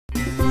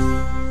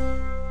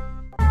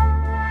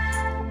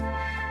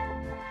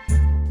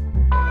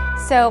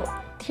So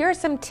here are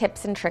some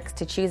tips and tricks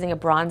to choosing a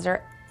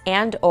bronzer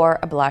and or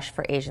a blush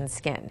for Asian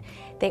skin.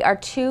 They are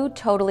two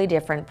totally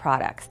different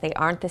products. They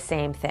aren't the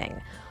same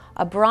thing.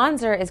 A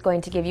bronzer is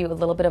going to give you a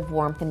little bit of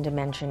warmth and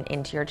dimension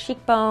into your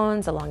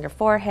cheekbones, along your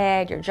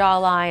forehead, your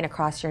jawline,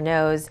 across your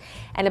nose,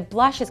 and a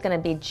blush is going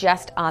to be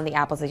just on the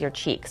apples of your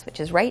cheeks, which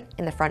is right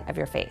in the front of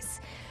your face.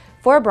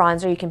 For a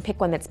bronzer, you can pick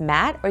one that's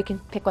matte or you can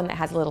pick one that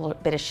has a little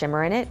bit of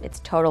shimmer in it. It's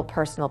total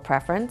personal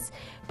preference,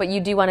 but you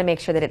do want to make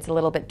sure that it's a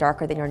little bit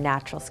darker than your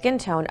natural skin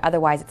tone,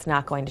 otherwise it's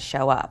not going to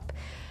show up.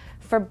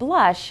 For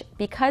blush,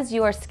 because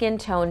your skin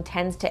tone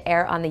tends to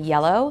err on the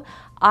yellow,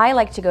 I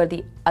like to go to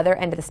the other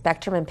end of the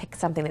spectrum and pick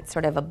something that's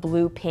sort of a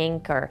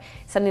blue-pink or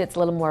something that's a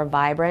little more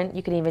vibrant.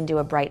 You can even do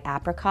a bright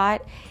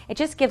apricot. It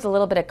just gives a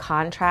little bit of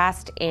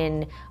contrast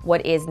in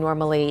what is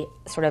normally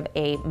sort of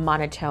a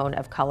monotone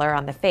of color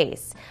on the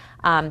face.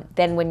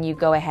 Then when you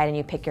go ahead and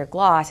you pick your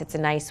gloss, it's a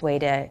nice way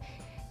to,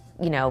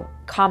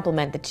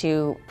 complement the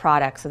two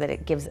products so that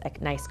it gives a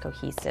nice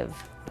cohesive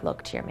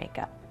look to your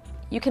makeup.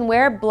 You can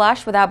wear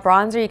blush without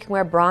bronzer, you can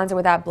wear bronzer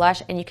without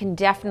blush, and you can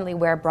definitely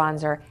wear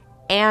bronzer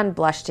and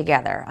blush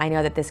together. I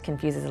know that this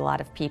confuses a lot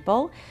of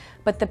people,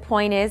 but the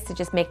point is to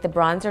just make the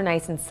bronzer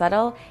nice and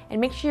subtle and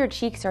make sure your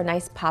cheeks are a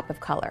nice pop of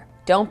color.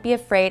 Don't be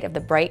afraid of the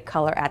bright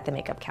color at the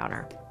makeup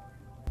counter.